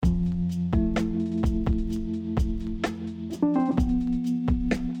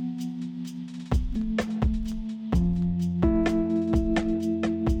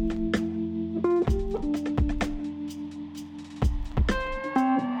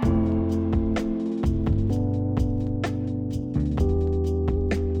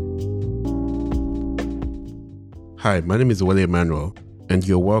Hi, my name is Wale Emmanuel, and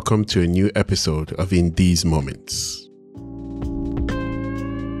you're welcome to a new episode of In These Moments.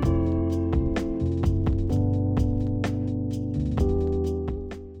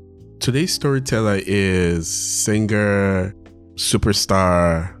 Today's storyteller is singer,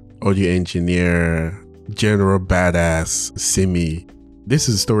 superstar, audio engineer, general badass, Simi. This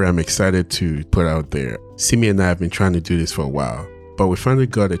is a story I'm excited to put out there. Simi and I have been trying to do this for a while, but we finally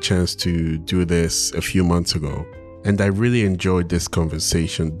got a chance to do this a few months ago. And I really enjoyed this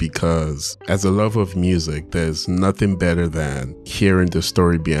conversation because as a lover of music, there's nothing better than hearing the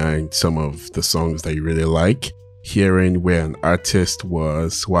story behind some of the songs that you really like, hearing where an artist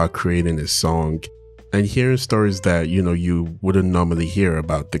was while creating a song, and hearing stories that, you wouldn't normally hear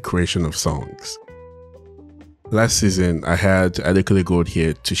about the creation of songs. Last season, I had Adekunle Gold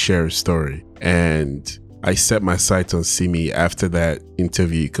here to share a story, and I set my sights on Simi after that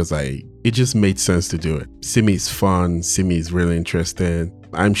interview because it just made sense to do it. Simi is fun, Simi is really interesting.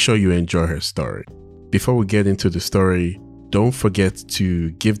 I'm sure you enjoy her story. Before we get into the story, don't forget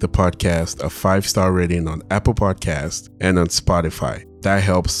to give the podcast a 5-star rating on Apple Podcasts and on Spotify. That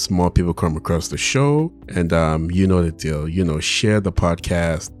helps more people come across the show, and you know the deal. Share the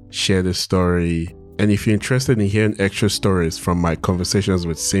podcast, share the story. And if you're interested in hearing extra stories from my conversations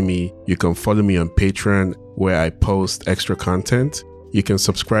with Simi, you can follow me on Patreon where I post extra content. You can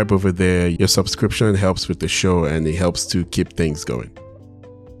subscribe over there. Your subscription helps with the show and it helps to keep things going.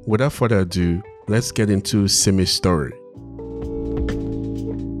 Without further ado, let's get into Simi's story.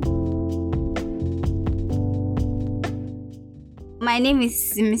 My name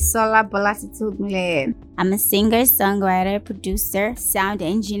is Simisola Bolatitugule. I'm a singer, songwriter, producer, sound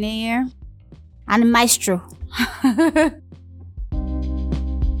engineer, and a maestro.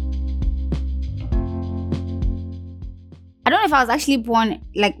 I don't know if I was actually born,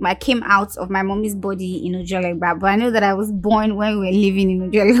 I came out of my mommy's body in Ojuelegba, but I know that I was born when we were living in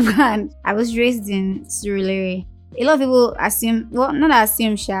Ojuelegba, and I was raised in Surulere. A lot of people assume, not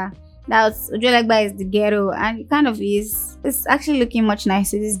assume, that Ojuelegba is the ghetto, and it kind of is. It's actually looking much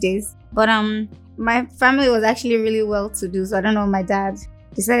nicer these days. But my family was actually really well-to-do, so I don't know, my dad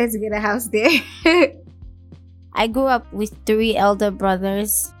decided to get a house there. I grew up with 3 elder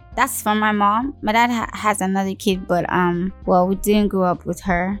brothers. That's from my mom. My dad has another kid, but we didn't grow up with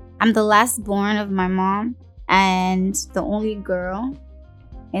her. I'm the last born of my mom and the only girl.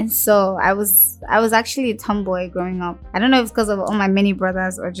 And so I was actually a tomboy growing up. I don't know if it's because of all my many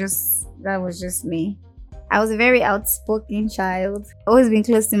brothers or just that was just me. I was a very outspoken child. Always been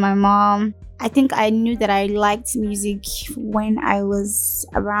close to my mom. I think I knew that I liked music when I was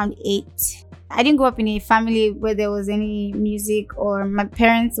around 8. I didn't grow up in a family where there was any music, or my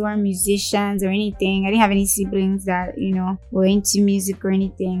parents weren't musicians or anything. I didn't have any siblings that, were into music or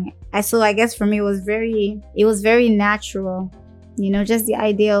anything. So I guess for me it was very natural, just the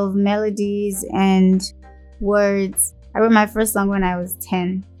idea of melodies and words. I wrote my first song when I was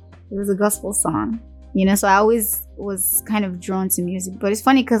 10. It was a gospel song, so I always was kind of drawn to music. But it's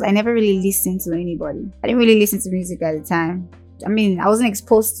funny because I never really listened to anybody. I didn't really listen to music at the time. I wasn't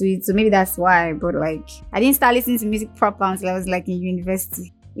exposed to it, so maybe that's why. But I didn't start listening to music proper until I was in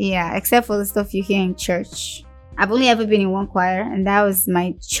university. Yeah, except for the stuff you hear in church. I've only ever been in one choir, and that was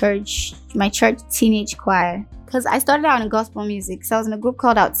my church teenage choir. Because I started out in gospel music, so I was in a group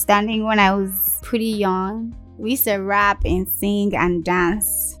called Outstanding when I was pretty young. We used to rap and sing and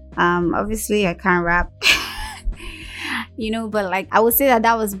dance. Obviously I can't rap. But I would say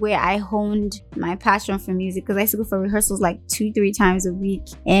that was where I honed my passion for music, because I used to go for rehearsals 2-3 times a week,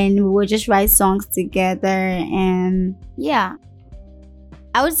 and we would just write songs together. And yeah,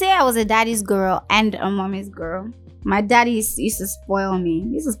 I would say I was a daddy's girl and a mommy's girl. My daddy used to spoil me. He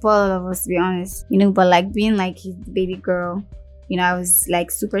used to spoil all of us, to be honest. But being his baby girl, I was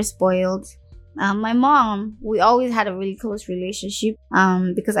super spoiled. My mom, we always had a really close relationship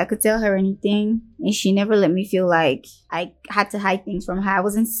because I could tell her anything, and she never let me feel like I had to hide things from her. I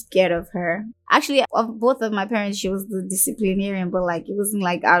wasn't scared of her. Actually, of both of my parents, she was the disciplinarian, but it wasn't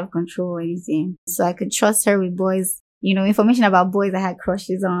out of control or anything. So I could trust her with boys, information about boys I had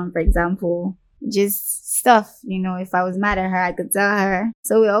crushes on, for example. Just stuff, if I was mad at her, I could tell her.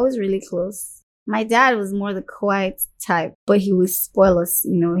 So we're always really close. My dad was more the quiet type, but he would spoil us.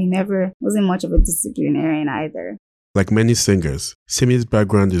 He never wasn't much of a disciplinarian either. Like many singers, Simi's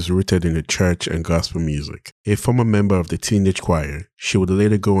background is rooted in the church and gospel music. A former member of the teenage choir, she would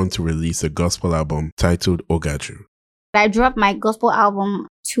later go on to release a gospel album titled Ogaju. I dropped my gospel album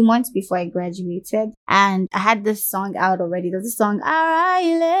 2 months before I graduated, and I had this song out already. There's a song,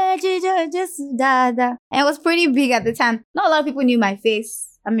 I let you just da da. And it was pretty big at the time. Not a lot of people knew my face.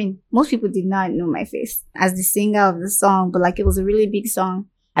 I mean, most people did not know my face as the singer of the song, but like it was a really big song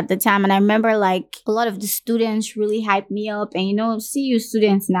at the time. And I remember like a lot of the students really hyped me up. And CU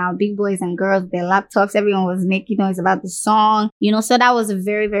students now, big boys and girls, their laptops, everyone was making noise about the song, so that was a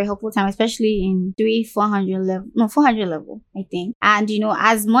very, very helpful time, especially in 400 level, I think. And,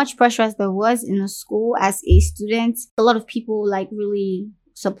 as much pressure as there was in the school as a student, a lot of people like really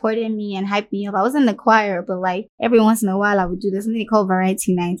supported me and hyped me up. I was in the choir, but like every once in a while I would do this something called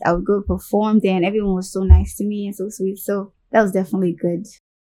variety nights. I would go perform there and everyone was so nice to me and so sweet. So that was definitely good.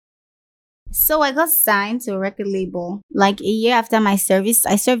 So I got signed to a record label like a year after my service.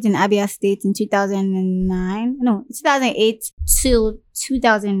 I served in Abia State in 2008 till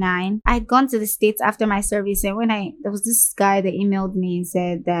 2009. I had gone to the States after my service, and there was this guy that emailed me and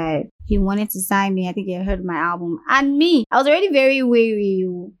said that he wanted to sign me. I think he had heard my album. And me, I was already very wary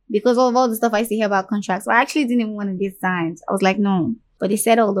because of all the stuff I used to hear about contracts. So I actually didn't even want to get signed. I was like, no. But they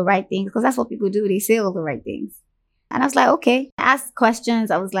said all the right things because that's what people do. They say all the right things. And I was like, okay. I asked questions.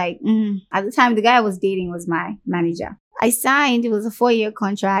 I was like, At the time, the guy I was dating was my manager. I signed. It was a 4-year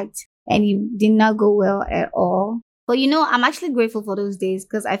contract and it did not go well at all. But I'm actually grateful for those days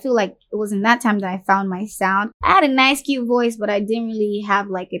because I feel like it was in that time that I found my sound. I had a nice, cute voice, but I didn't really have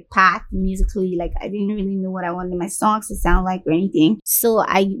like a path musically. Like I didn't really know what I wanted my songs to sound like or anything. So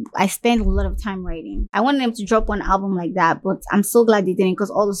I spent a lot of time writing. I wanted them to drop one album like that, but I'm so glad they didn't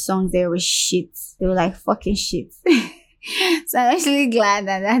because all the songs there were shit. They were like fucking shit. So I'm actually glad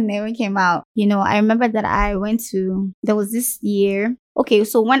that never came out. I remember that there was this year. Okay,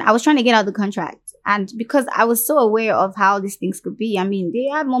 so when I was trying to get out of the contract, and because I was so aware of how these things could be, I mean, they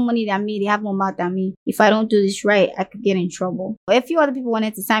have more money than me, they have more mouth than me. If I don't do this right, I could get in trouble. A few other people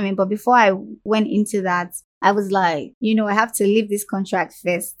wanted to sign me, but before I went into that, I was like, I have to leave this contract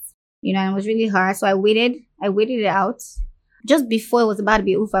first. And it was really hard. So I waited it out. Just before it was about to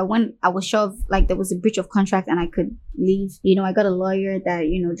be over, when I was sure like there was a breach of contract and I could leave, I got a lawyer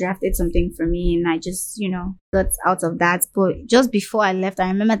that, drafted something for me and I just, got out of that. But just before I left, I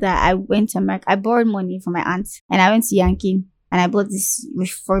remember that I went to America. I borrowed money from my aunt and I went to Yankee and I bought this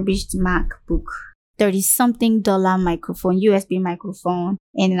refurbished MacBook. $30-something microphone, USB microphone.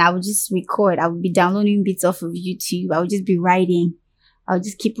 And then I would just record. I would be downloading bits off of YouTube. I would just be writing. I'll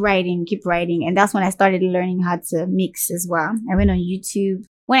just keep writing. And that's when I started learning how to mix as well. I went on YouTube.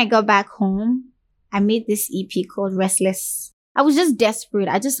 When I got back home, I made this EP called Restless. I was just desperate.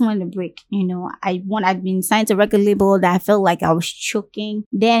 I just wanted a break. I'd been signed to a record label that I felt like I was choking.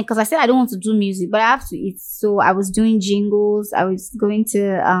 Then, because I said I don't want to do music, but I have to eat. So I was doing jingles. I was going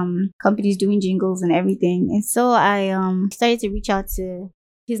to companies doing jingles and everything. And so I started to reach out to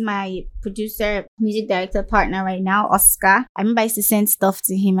he's my producer, music director partner right now, Oscar. I remember I used to send stuff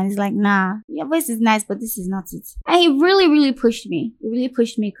to him and he's like, nah, your voice is nice, but this is not it. And he really, really pushed me. He really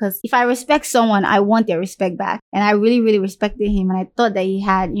pushed me because if I respect someone, I want their respect back. And I really, really respected him. And I thought that he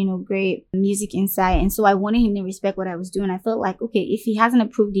had, great music insight. And so I wanted him to respect what I was doing. I felt like, okay, if he hasn't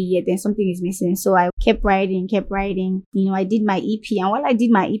approved it yet, then something is missing. So I kept writing. I did my EP. And while I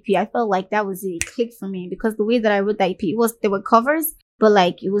did my EP, I felt like that was a click for me because the way that I wrote that EP there were covers. But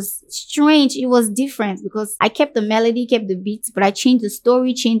like, it was strange. It was different because I kept the melody, kept the beats, but I changed the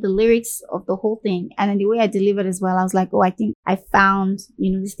story, changed the lyrics of the whole thing. And then the way I delivered as well, I was like, oh, I think I found,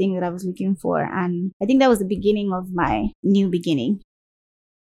 this thing that I was looking for. And I think that was the beginning of my new beginning.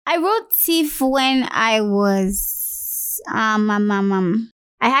 I wrote Thief when I was,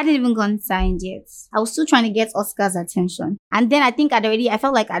 I hadn't even gotten signed yet. I was still trying to get Oscar's attention. And then I think I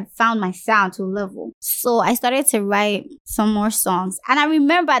felt like I'd found my sound to a level. So I started to write some more songs. And I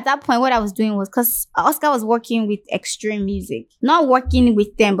remember at that point what I was doing was because Oscar was working with Extreme Music. Not working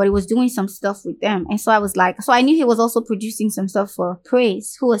with them, but he was doing some stuff with them. And so I was like, so I knew he was also producing some stuff for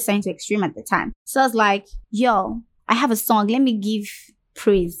Praise, who was signed to Extreme at the time. So I was like, yo, I have a song. Let me give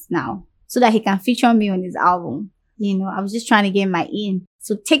Praise now so that he can feature me on his album. I was just trying to get my in.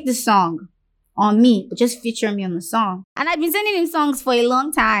 So take the song on me, but just feature me on the song. And I've been sending him songs for a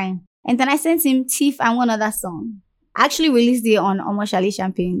long time. And then I sent him Thief and one other song. I actually released it on Omo Charlie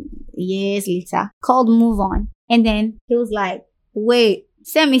Champagne years later called Move On. And then he was like, wait,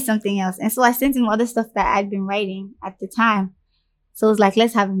 send me something else. And so I sent him other stuff that I'd been writing at the time. So it was like,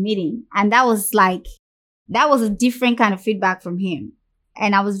 let's have a meeting. And that was a different kind of feedback from him.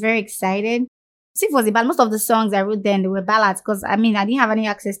 And I was very excited. Thief was a ballad. Most of the songs I wrote then, they were ballads because, I didn't have any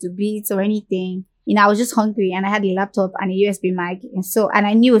access to beats or anything. I was just hungry and I had a laptop and a USB mic. And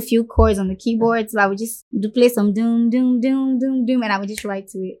I knew a few chords on the keyboard. So I would just play some doom, doom, doom, doom, doom. And I would just write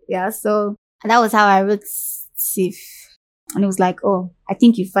to it. Yeah. So that was how I wrote Sif. And it was like, oh, I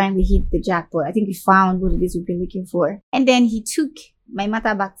think you finally hit the jackpot. I think you found what it is we've been looking for. And then he took my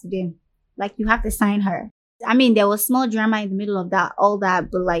matter back to them. Like, you have to sign her. I mean, there was small drama in the middle of that, all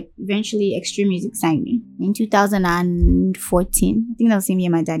that, but like eventually Extreme Music signed me in 2014. I think that was the same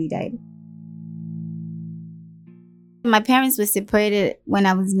year my daddy died. My parents were separated when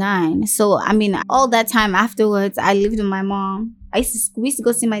I was 9. So, I mean, all that time afterwards, I lived with my mom. We used to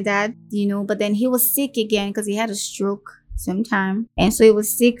go see my dad, but then he was sick again because he had a stroke sometime. And so he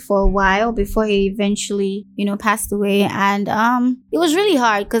was sick for a while before he eventually, passed away. And it was really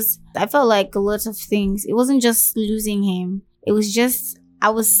hard because I felt like a lot of things. It wasn't just losing him. It was just, I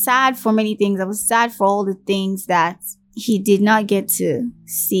was sad for many things. I was sad for all the things that he did not get to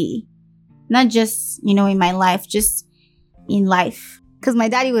see. Not just, in my life, just in life. Because my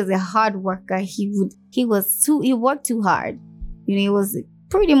daddy was a hard worker. He worked too hard. He was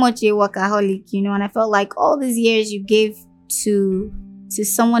pretty much a workaholic, and I felt like all these years you gave to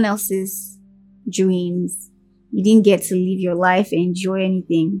someone else's dreams, you didn't get to live your life and enjoy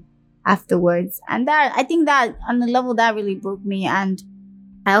anything afterwards. And that, I think that on the level that really broke me. And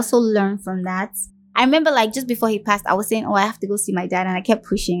I also learned from that. I remember like just before he passed, I was saying, oh, I have to go see my dad. And I kept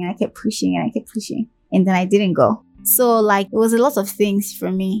pushing and I kept pushing and I kept pushing. And then I didn't go. So like, it was a lot of things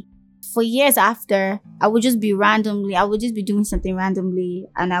for me. For years after, I would just be doing something randomly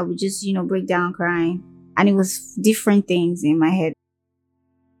and I would just, break down crying. And it was different things in my head.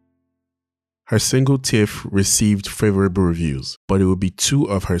 Her single Tiff received favorable reviews, but it would be 2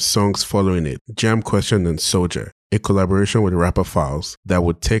 of her songs following it, Jam Question and Soldier, a collaboration with rapper Falz that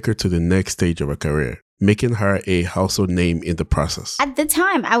would take her to the next stage of her career, making her a household name in the process. At the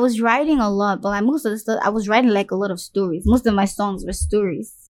time, I was writing a lot, but like most of the stuff, I was writing like a lot of stories. Most of my songs were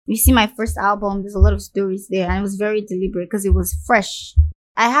stories. You see my first album, there's a lot of stories there, and it was very deliberate because it was fresh.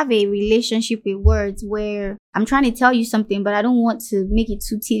 I have a relationship with words where I'm trying to tell you something, but I don't want to make it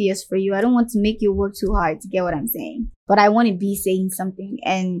too tedious for you. I don't want to make you work too hard to get what I'm saying. But I want to be saying something.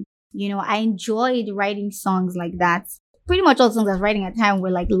 And, I enjoyed writing songs like that. Pretty much all the songs I was writing at the time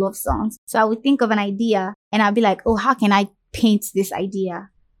were like love songs. So I would think of an idea and I'd be like, oh, how can I paint this idea?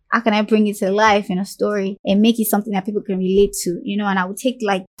 How can I bring it to life in a story and make it something that people can relate to, and I would take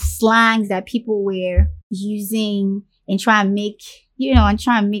like slangs that people were using and try and make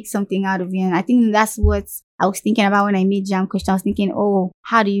something out of it. And I think that's what I was thinking about when I made Jam Question. I was thinking, oh,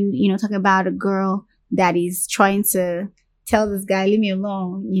 how do you, talk about a girl that is trying to tell this guy, leave me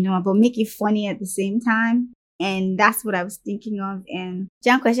alone, but make it funny at the same time. And that's what I was thinking of. And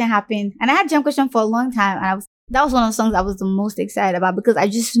Jam Question happened. And I had Jam Question for a long time. And that was one of the songs I was the most excited about because I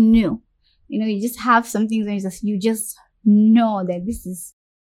just knew, you just have some things and you just know that this is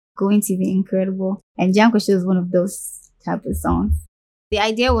going to be incredible. And Jam Question is one of those type of songs. The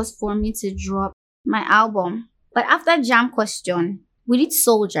idea was for me to drop my album. But after Jam Question, we did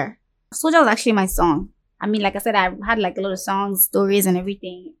Soldier. Soldier was actually my song. I mean, like I said, I had like a lot of songs, stories and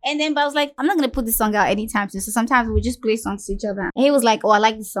everything. But I was like, I'm not going to put this song out anytime soon. So sometimes we just play songs to each other. And he was like, oh, I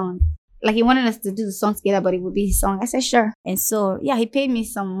like this song. Like he wanted us to do the song together, but it would be his song. I said, sure. And so, yeah, he paid me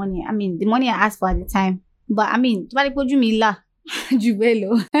some money. I mean, the money I asked for at the time. But I mean, Jubelo.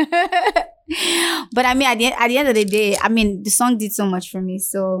 But I mean, at the end of the day, I mean, the song did so much for me.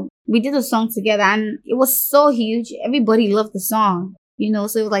 So we did a song together and it was so huge. Everybody loved the song, so it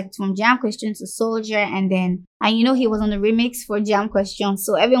was like from Jam Question to Soldier. And he was on the remix for Jam Question.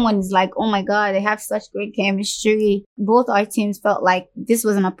 So everyone is like, oh my God, they have such great chemistry. Both our teams felt like this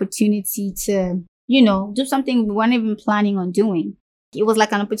was an opportunity to, do something we weren't even planning on doing. It was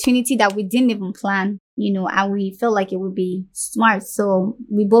like an opportunity that we didn't even plan, and we felt like it would be smart. So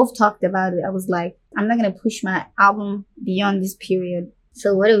we both talked about it. I was like, I'm not going to push my album beyond this period.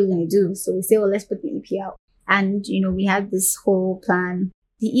 So what are we going to do? So we said, well, let's put the EP out. And, we had this whole plan.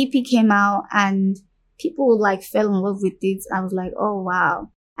 The EP came out and people like fell in love with it. I was like, oh,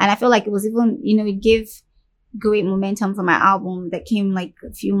 wow. And I felt like it was even, it gave great momentum for my album that came like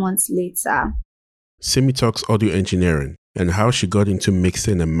a few months later. Simi talks audio engineering and how she got into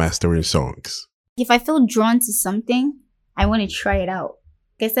mixing and mastering songs. If I feel drawn to something, I want to try it out.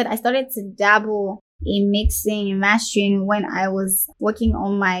 Like I said, I started to dabble in mixing and mastering when I was working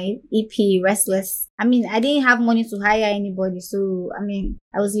on my EP, Restless. I mean, I didn't have money to hire anybody. So,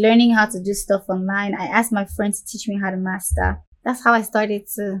 I was learning how to do stuff online. I asked my friends to teach me how to master. That's how I started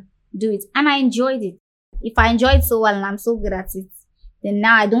to do it. And I enjoyed it. If I enjoy it so well and I'm so good at it, then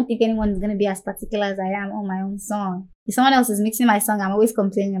now I don't think anyone is going to be as particular as I am on my own song. If someone else is mixing my song, I'm always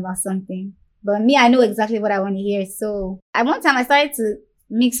complaining about something. But me, I know exactly what I want to hear. So at one time I started to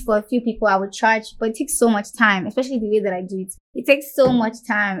mix for a few people I would charge, but it takes so much time, especially the way that I do it. It takes so much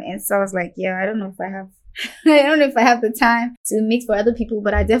time. And so I was like, yeah, I don't know if I have, I don't know if I have the time to mix for other people,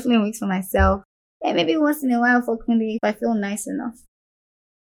 but I definitely mix for myself. And maybe once in a while for Kunde if I feel nice enough.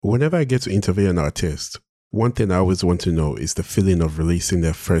 Whenever I get to interview an artist, one thing I always want to know is the feeling of releasing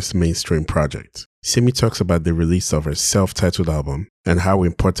their first mainstream project. Simi talks about the release of her self-titled album and how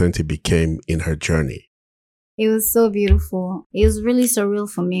important it became in her journey. It was so beautiful. It was really surreal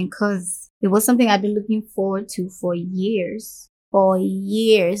for me because it was something I'd been looking forward to for years. For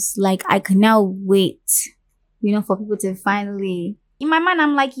years. Like, I could now wait, for people to finally... In my mind,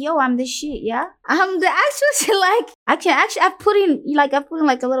 I'm like, yo, I'm the shit, yeah? I'm the actress. I've put in like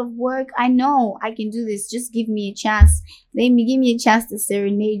a lot of work. I know I can do this. Just give me a chance. Give me a chance to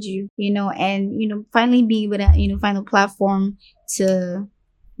serenade you, and, finally being able to, find a platform to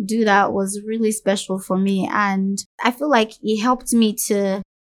do that was really special for me. And I feel like it helped me to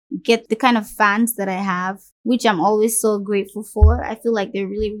get the kind of fans that I have, which I'm always so grateful for. I feel like they're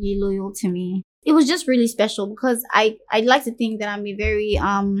really, really loyal to me. It was just really special because I like to think that I'm a very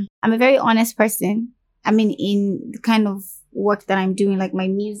honest person. I mean, in the kind of work that I'm doing, like my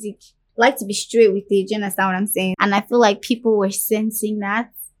music, I like to be straight with it. Do you understand what I'm saying? And I feel like people were sensing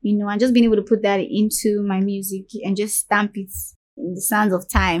that, and just being able to put that into my music and just stamp it in the sands of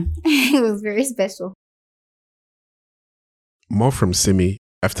time. It was very special. More from Simi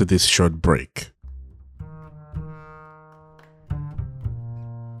after this short break.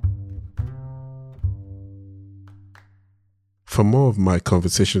 For more of my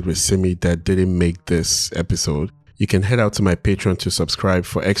conversations with Simi that didn't make this episode, you can head out to my Patreon to subscribe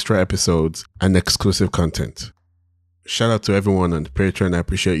for extra episodes and exclusive content. Shout out to everyone on Patreon. I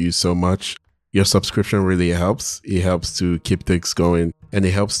appreciate you so much. Your subscription really helps. It helps to keep things going, and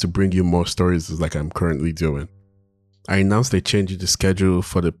it helps to bring you more stories like I'm currently doing. I announced a change in the schedule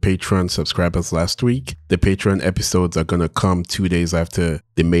for the Patreon subscribers last week. The Patreon episodes are going to come 2 days after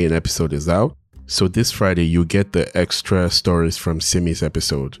the main episode is out. So this Friday, you get the extra stories from Simi's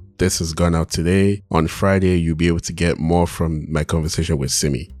episode. This has gone out today. On Friday, you'll be able to get more from my conversation with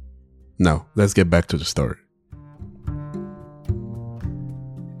Simi. Now, let's get back to the story.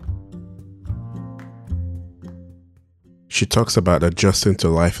 She talks about adjusting to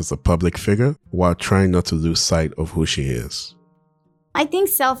life as a public figure while trying not to lose sight of who she is. I think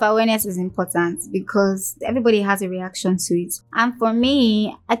self-awareness is important because everybody has a reaction to it. And for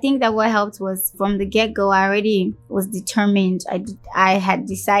me, I think that what helped was from the get-go, I already was determined. I had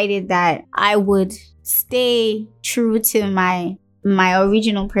decided that I would stay true to my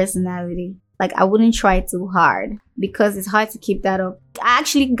original personality. Like, I wouldn't try too hard because it's hard to keep that up. I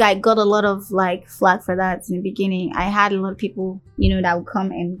actually got a lot of flack for that in the beginning. I had a lot of people, that would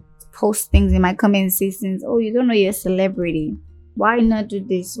come and post things in my comment sections. Oh, you don't know you're a celebrity. Why not do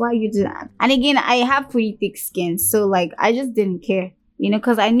this? Why you do that? And again, I have pretty thick skin. So I just didn't care,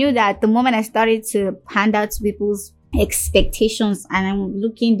 because I knew that the moment I started to hand out to people's expectations and I'm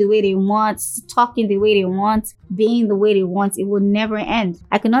looking the way they want, talking the way they want, being the way they want, it would never end.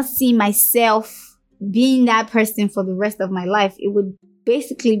 I could not see myself being that person for the rest of my life. It would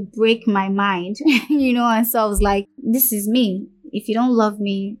basically break my mind, and so I was like, this is me. If you don't love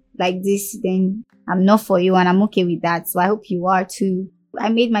me like this, then I'm not for you, and I'm okay with that. So I hope you are too. I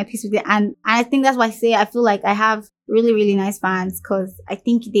made my peace with it. And I think that's why I feel like I have really, really nice fans because I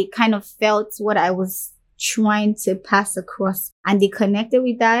think they kind of felt what I was trying to pass across and they connected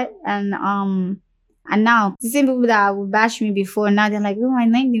with that. And now the same people that would bash me before, now they're like, oh, I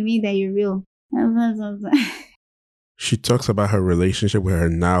like the way that you're real. She talks about her relationship with her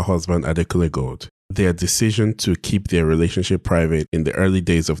now husband, Adekunle Gold, their decision to keep their relationship private in the early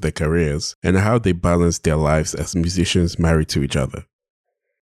days of their careers, and how they balance their lives as musicians married to each other.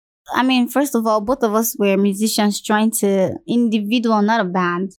 I mean, first of all, both of us were musicians individual, not a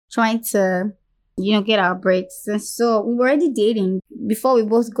band, trying to, get our breaks. And so we were already dating before we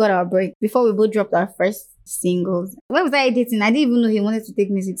both got our break, before we both dropped our first singles. When was I dating? I didn't even know he wanted to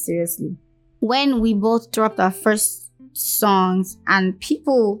take music seriously. When we both dropped our first songs and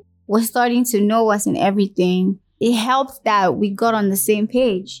people were starting to know us and everything, it helped that we got on the same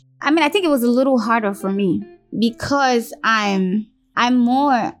page. I mean, I think it was a little harder for me because I'm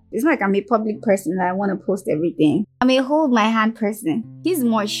more, it's not like I'm a public person that I want to post everything. I'm a hold my hand person. He's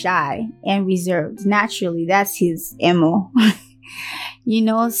more shy and reserved. Naturally, that's his MO.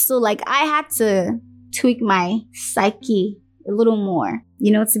 So I had to tweak my psyche a little more,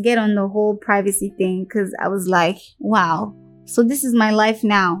 to get on the whole privacy thing because I was like, wow, so this is my life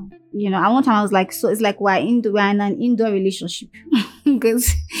now. At one time I was like, so it's like we're in an indoor relationship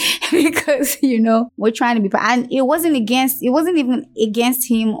because because, we're trying to be, and it wasn't even against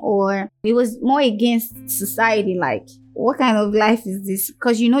him, or it was more against society. Like, what kind of life is this?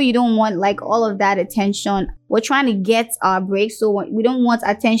 Because you don't want like all of that attention. We're trying to get our break, so we don't want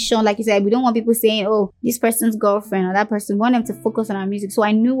attention. Like you said, we don't want people saying, oh, this person's girlfriend or that person. We want them to focus on our music. So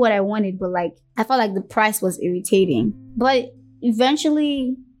I knew what I wanted, but like I felt like the price was irritating. But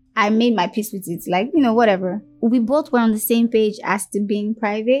eventually I made my peace with it. Like, whatever. We both were on the same page as to being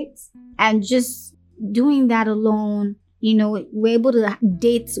private, and just doing that alone, we're able to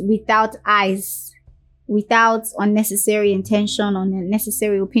date without eyes, without unnecessary intention,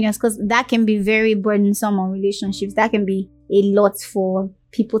 unnecessary opinions, because that can be very burdensome on relationships. That can be a lot for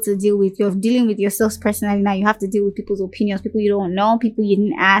people to deal with. You're dealing with yourselves personally now. You have to deal with people's opinions, people you don't know, people you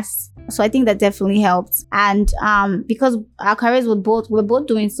didn't ask. So I think that definitely helped. And because our careers we're both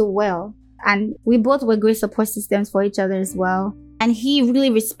doing so well, and we both were great support systems for each other as well. And he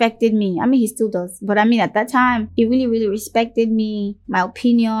really respected me. I mean, he still does. But I mean, at that time, he really, really respected me, my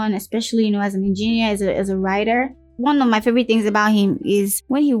opinion, especially, as an engineer, as a writer. One of my favorite things about him is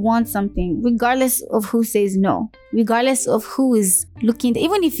when he wants something, regardless of who says no, regardless of who is looking,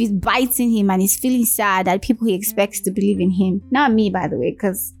 even if it's biting him and he's feeling sad that people he expects to believe in him. Not me, by the way,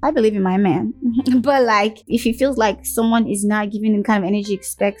 because I believe in my man. But like, if he feels like someone is not giving him kind of energy he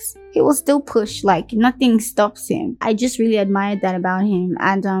expects, he will still push. Like, nothing stops him. I just really admired that about him.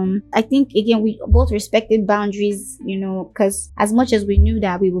 And I think, again, we both respected boundaries, because as much as we knew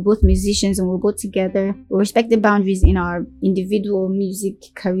that we were both musicians and we were both together, we respected boundaries in our individual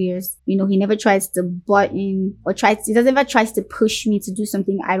music careers. He never tries to butt in, or he doesn't ever tries to push me to do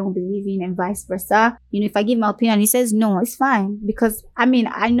something I don't believe in, and vice versa. If I give my opinion and he says no, it's fine, because I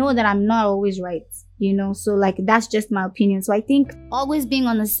know that I'm not always right. So like, that's just my opinion. So I think always being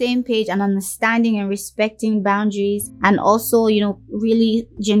on the same page and understanding and respecting boundaries, and also, really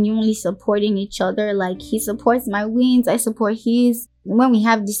genuinely supporting each other. Like, he supports my wins, I support his. When we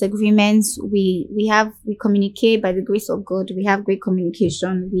have disagreements, we communicate. By the grace of God, we have great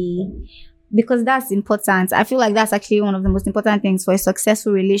communication. Because that's important. I feel like that's actually one of the most important things for a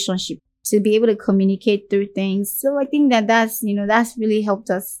successful relationship, to be able to communicate through things. So I think that's really helped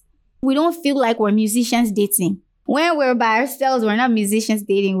us. We don't feel like we're musicians dating. When we're by ourselves, we're not musicians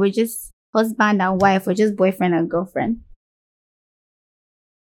dating. We're just husband and wife, or just boyfriend and girlfriend.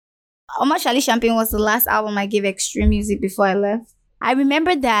 Omar Charlie Champagne was the last album I gave Extreme Music before I left. I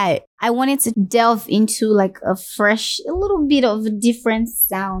remember that I wanted to delve into like a little bit of a different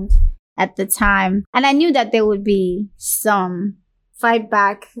sound at the time. And I knew that there would be some fight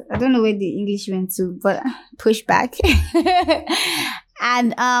back. I don't know where the English went to, but push back.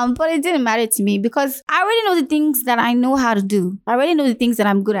 And but it didn't matter to me, because I already know the things that I know how to do. I already know the things that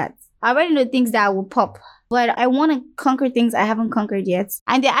I'm good at. I already know things that will pop. But I want to conquer things I haven't conquered yet.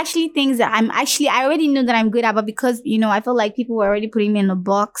 And they're actually things that I already know that I'm good at, but because, I felt like people were already putting me in a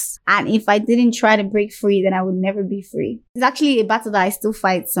box. And if I didn't try to break free, then I would never be free. It's actually a battle that I still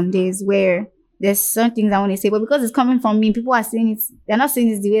fight some days, where there's certain things I want to say, but because it's coming from me, people are saying it. They're not saying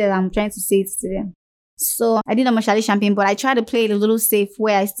it the way that I'm trying to say it to them. So I did Omar Charlie Champagne, but I tried to play it a little safe,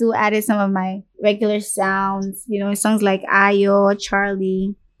 where I still added some of my regular sounds, songs like Ayo,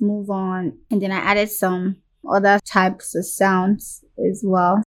 Charlie, Move On. And then I added some other types of sounds as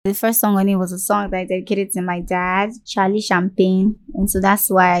well. The first song on it was a song that I dedicated to my dad, Charlie Champagne. And so that's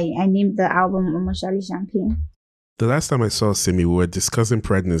why I named the album Omar Charlie Champagne. The last time I saw Simi, we were discussing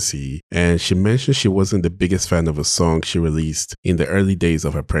pregnancy, and she mentioned she wasn't the biggest fan of a song she released in the early days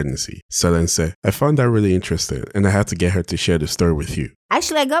of her pregnancy, Selense. I found that really interesting, and I had to get her to share the story with you.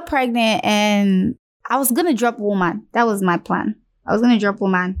 Actually, I got pregnant and I was going to drop Woman. That was my plan. I was going to drop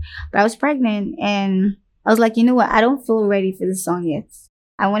Woman, but I was pregnant and I was like, you know what? I don't feel ready for this song yet.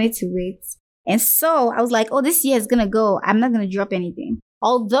 I wanted to wait. And so I was like, oh, this year is going to go. I'm not going to drop anything.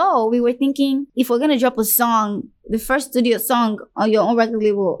 Although we were thinking, if we're going to drop a song, the first studio song on your own record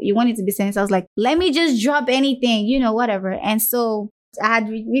label, you want it to be Selense. I was like, let me just drop anything, whatever. And so I had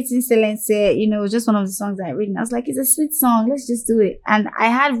written Selense, it was just one of the songs I had written. I was like, it's a sweet song. Let's just do it. And I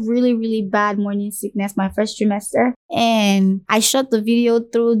had really, really bad morning sickness my first trimester. And I shot the video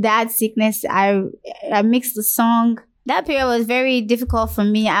through that sickness. I mixed the song. That period was very difficult for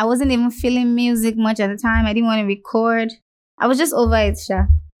me. I wasn't even feeling music much at the time. I didn't want to record. I was just over it, Sha.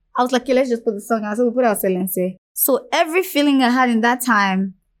 I was like, okay, let's just put the song out. So we put out Selense. So every feeling I had in that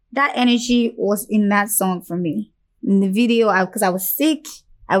time, that energy was in that song for me. In the video, because I was sick,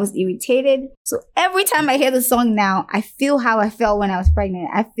 I was irritated. So every time I hear the song now, I feel how I felt when I was pregnant.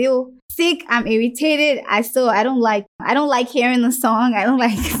 I feel sick. I'm irritated. I don't like hearing the song. I don't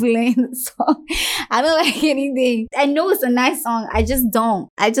like playing the song. I don't like anything. I know it's a nice song. I just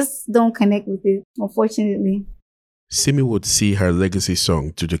don't connect with it, unfortunately. Simi would see her legacy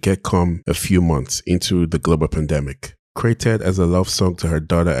song Duduke come a few months into the global pandemic. Created as a love song to her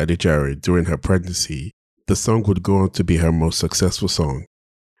daughter Adijare during her pregnancy, the song would go on to be her most successful song.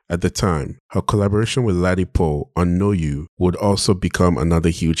 At the time, her collaboration with Ladipo on Know You would also become another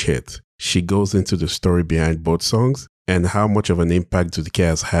huge hit. She goes into the story behind both songs and how much of an impact Duduke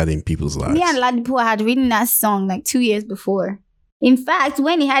has had in people's lives. Me and Ladipo had written that song like 2 years before. In fact,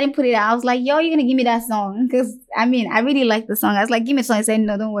 when he hadn't put it out, I was like, yo, you're going to give me that song? Because, I really like the song. I was like, give me a song. He said,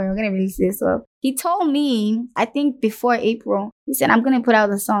 no, don't worry. We're going to release this. So he told me, I think before April, he said, I'm going to put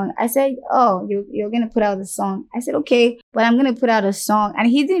out the song. I said, oh, you're going to put out the song. I said, okay, but I'm going to put out a song. And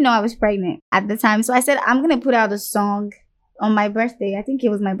he didn't know I was pregnant at the time. So I said, I'm going to put out a song on my birthday. I think it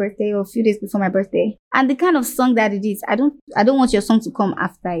was my birthday or a few days before my birthday. And the kind of song that it is, I don't want your song to come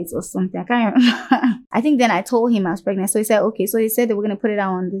after it or something. I can't remember. I think then I told him I was pregnant. So he said, okay. So he said they were going to put it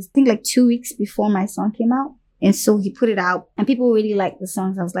out on this, I think like 2 weeks before my song came out. And so he put it out and people really liked the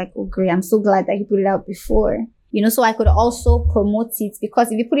songs. I was like, oh great. I'm so glad that he put it out before. So I could also promote it,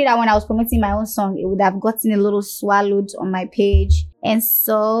 because if you put it out when I was promoting my own song, it would have gotten a little swallowed on my page. And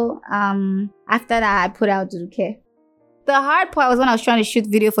so, after that, I put out Duduke. The hard part was when I was trying to shoot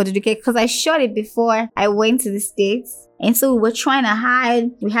video for Duduke, because I shot it before I went to the States. And so we were trying to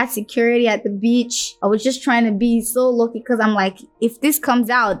hide. We had security at the beach. I was just trying to be so lucky, because I'm like, if this comes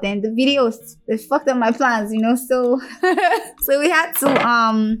out, then the video it fucked up my plans, So so we had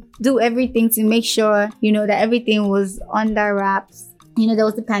to do everything to make sure, that everything was under wraps. There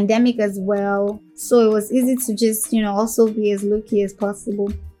was the pandemic as well. So it was easy to just, also be as low-key as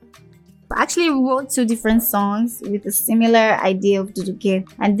possible. I actually wrote 2 different songs with a similar idea of Duduke,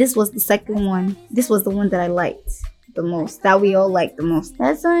 and this was the second one. This was the one that I liked the most, that we all liked the most.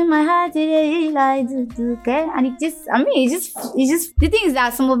 That's why my heart today like Duduke, and it just the thing is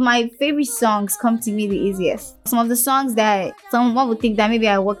that some of my favorite songs come to me the easiest. Some of the songs that someone would think that maybe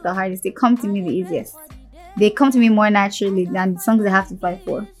I worked the hardest, they come to me the easiest. They come to me more naturally than the songs I have to fight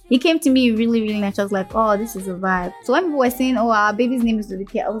for. It came to me really, really natural. I was like, oh, this is a vibe. So when people were saying, oh, our baby's name is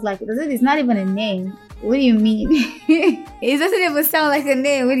Duduke, I was like, it's not even a name. What do you mean? It doesn't even sound like a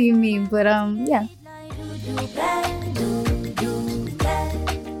name. What do you mean? But yeah.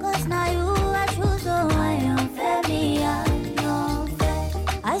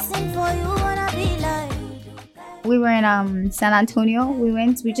 We were in San Antonio.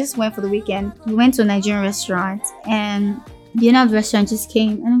 We just went for the weekend. We went to a Nigerian restaurant, and the owner of the restaurant just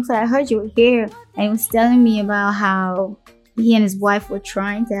came and I was like, I heard you were here. And he was telling me about how he and his wife were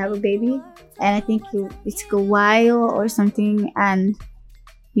trying to have a baby. And I think it took a while or something. And,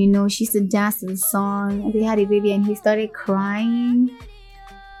 she used to dance to the song. And they had a baby and he started crying.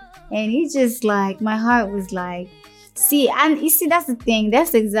 And he just my heart was like, that's the thing.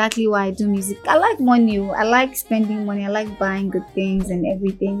 That's exactly why I do music. I like money. I like spending money. I like buying good things and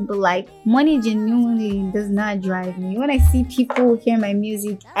everything. But money genuinely does not drive me. When I see people hear my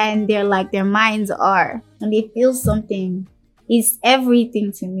music and they're their minds are, and they feel something, it's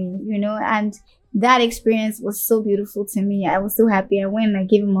everything to me, and that experience was so beautiful to me. I was so happy. I went and I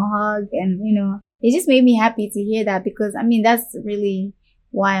gave him a hug, and, it just made me happy to hear that, because, that's really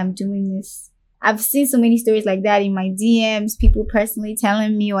why I'm doing this. I've seen so many stories like that in my DMs, people personally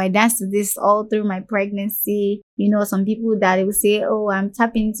telling me, I danced to this all through my pregnancy. Some people that they would say, oh, I'm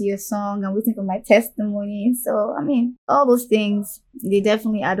tapping into your song, I'm waiting for my testimony. So, all those things, they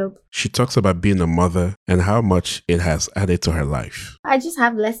definitely add up. She talks about being a mother and how much it has added to her life. I just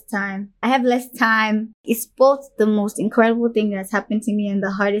have less time. I have less time. It's both the most incredible thing that's happened to me and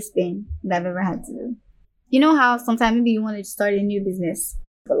the hardest thing that I've ever had to do. You know how sometimes maybe you want to start a new business,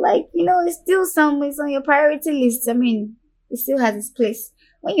 but it's still it's on your priority list. It still has its place.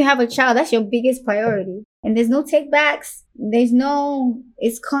 When you have a child, that's your biggest priority. And there's no take backs.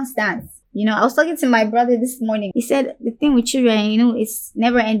 It's constant. I was talking to my brother this morning. He said, the thing with children, it's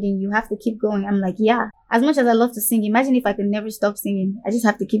never ending. You have to keep going. I'm like, yeah. As much as I love to sing, imagine if I could never stop singing. I just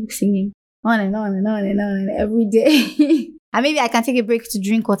have to keep singing on and on and on and on every day. And maybe I can take a break to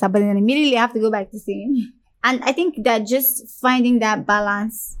drink water, but then immediately I have to go back to singing. And I think that just finding that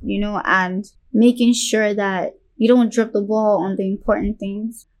balance, and making sure that you don't drop the ball on the important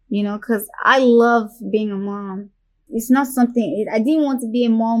things, because I love being a mom. It's not something, I didn't want to be a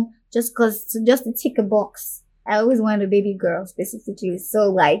mom just to tick a box. I always wanted a baby girl specifically.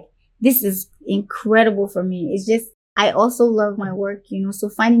 So this is incredible for me. It's just, I also love my work, so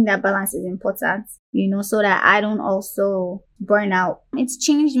finding that balance is important, so that I don't also burn out. It's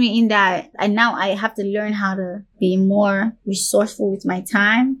changed me in that now I have to learn how to be more resourceful with my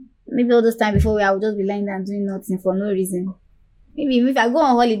time. Maybe all this time before I would just be lying down doing nothing for no reason. Maybe if I go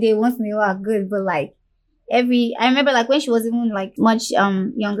on holiday once in a while, good, but like I remember like when she was even like much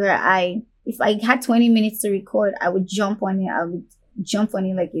younger, if I had 20 minutes to record, I would jump on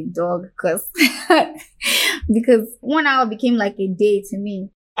it like a dog because 1 hour became like a day to me.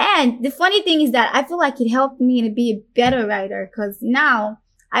 And the funny thing is that I feel like it helped me to be a better writer because now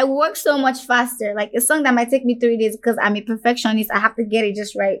I work so much faster. Like a song that might take me 3 days because I'm a perfectionist, I have to get it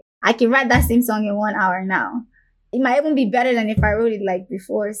just right. I can write that same song in 1 hour now. It might even be better than if I wrote it like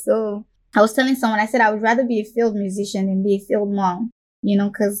before. So I was telling someone, I said I would rather be a field musician than be a field mom,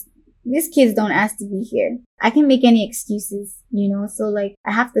 because these kids don't ask to be here. I can make any excuses, so like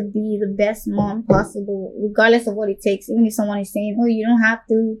I have to be the best mom possible, regardless of what it takes. Even if someone is saying, oh, you don't have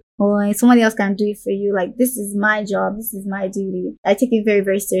to, or somebody else can do it for you. Like, this is my job. This is my duty. I take it very,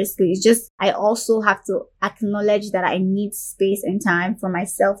 very seriously. It's just, I also have to acknowledge that I need space and time for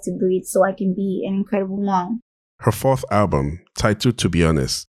myself to breathe so I can be an incredible mom. Her fourth album, titled To Be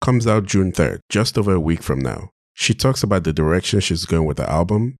Honest, comes out June 3rd, just over a week from now. She talks about the direction she's going with the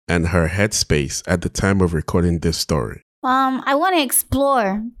album and her headspace at the time of recording this story. I want to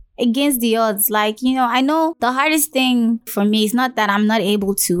explore against the odds. Like, I know the hardest thing for me is not that I'm not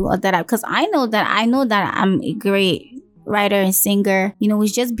able to, or that because I know that I'm a great writer and singer.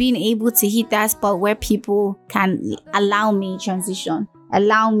 It's just being able to hit that spot where people can allow me transition,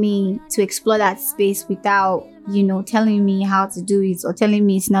 allow me to explore that space without telling me how to do it or telling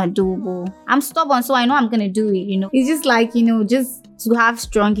me it's not doable. I'm stubborn, so I know I'm gonna do it. It's just like, just to have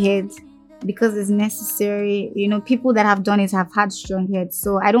strong head because it's necessary. People that have done it have had strong heads,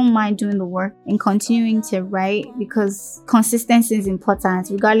 so I don't mind doing the work and continuing to write because consistency is important.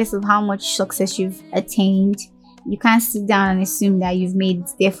 Regardless of how much success you've attained, you can't sit down and assume that you've made it,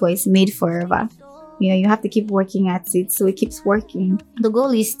 therefore it's made forever. You have to keep working at it so it keeps working. The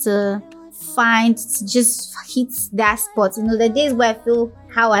goal is to just hit that spot. The days where I feel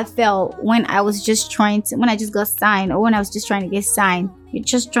how I felt when I just got signed, or when I was just trying to get signed. You're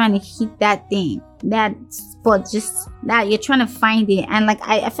just trying to hit that thing, that spot, just that you're trying to find it. And like,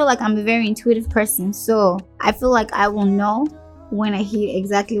 I feel like I'm a very intuitive person. So I feel like I will know when I hit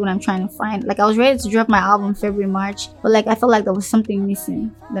exactly what I'm trying to find. Like, I was ready to drop my album February, March, but like I felt like there was something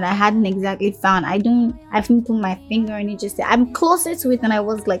missing that I hadn't exactly found. I haven't put my finger on it just yet. I'm closer to it than I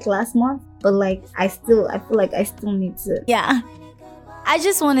was like last month, but like I feel like I still need to. Yeah. I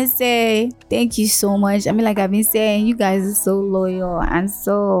just want to say thank you so much. I mean, like I've been saying, you guys are so loyal and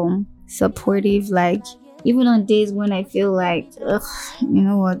so supportive. Like, even on days when I feel like,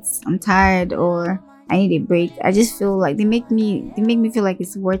 I'm tired or I need a break, I just feel like they make me feel like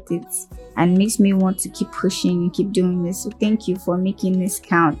it's worth it and makes me want to keep pushing and keep doing this. So thank you for making this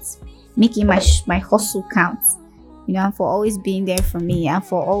count, making my hustle count, and for always being there for me, and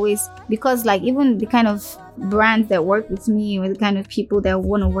for always, because like even the kind of brands that work with me or the kind of people that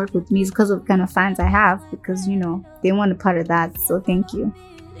want to work with me is because of the kind of fans I have, because they want a part of that. So thank you.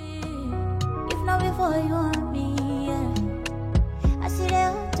 If not before you want me, I see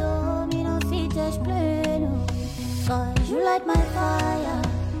cause you light my fire,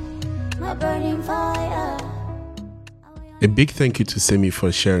 my burning fire. A big thank you to Simi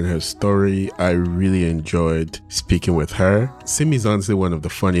for sharing her story. I really enjoyed speaking with her. Simi is honestly one of the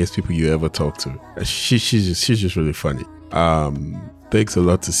funniest people you ever talk to. She's just really funny. Thanks a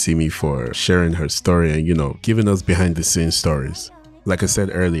lot to Simi for sharing her story and, giving us behind the scenes stories. Like I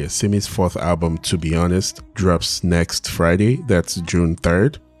said earlier, Simi's fourth album, To Be Honest, drops next Friday. That's June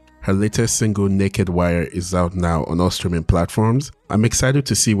 3rd. Her latest single, Naked Wire, is out now on all streaming platforms. I'm excited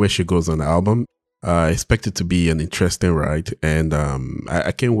to see where she goes on the album. I expect it to be an interesting ride, and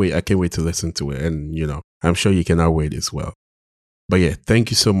I can't wait. I can't wait to listen to it, and I'm sure you cannot wait as well. But yeah,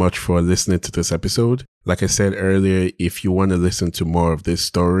 thank you so much for listening to this episode. Like I said earlier, if you want to listen to more of this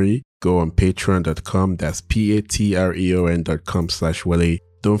story, go on patreon.com. That's patreon.com/Wale.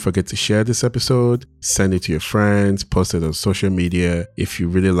 Don't forget to share this episode, send it to your friends, post it on social media. If you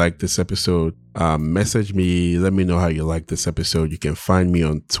really like this episode, message me, let me know how you like this episode. You can find me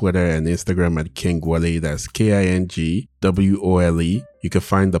on Twitter and Instagram at King Wale, that's KINGWOLE. You can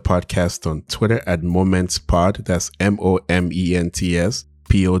find the podcast on Twitter at MomentsPod, that's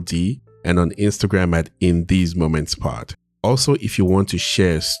MOMENTSPOD, and on Instagram at In These Moments Pod. Also, if you want to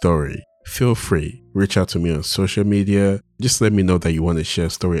share a story, feel free, reach out to me on social media. Just let me know that you want to share a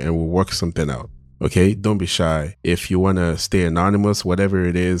story and we'll work something out. Okay, don't be shy. If you want to stay anonymous, whatever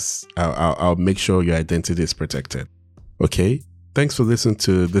it is, I'll make sure your identity is protected. Okay? Thanks for listening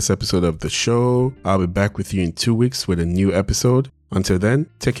to this episode of the show. I'll be back with you in 2 weeks with a new episode. Until then,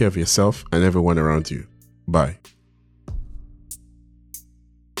 take care of yourself and everyone around you. Bye.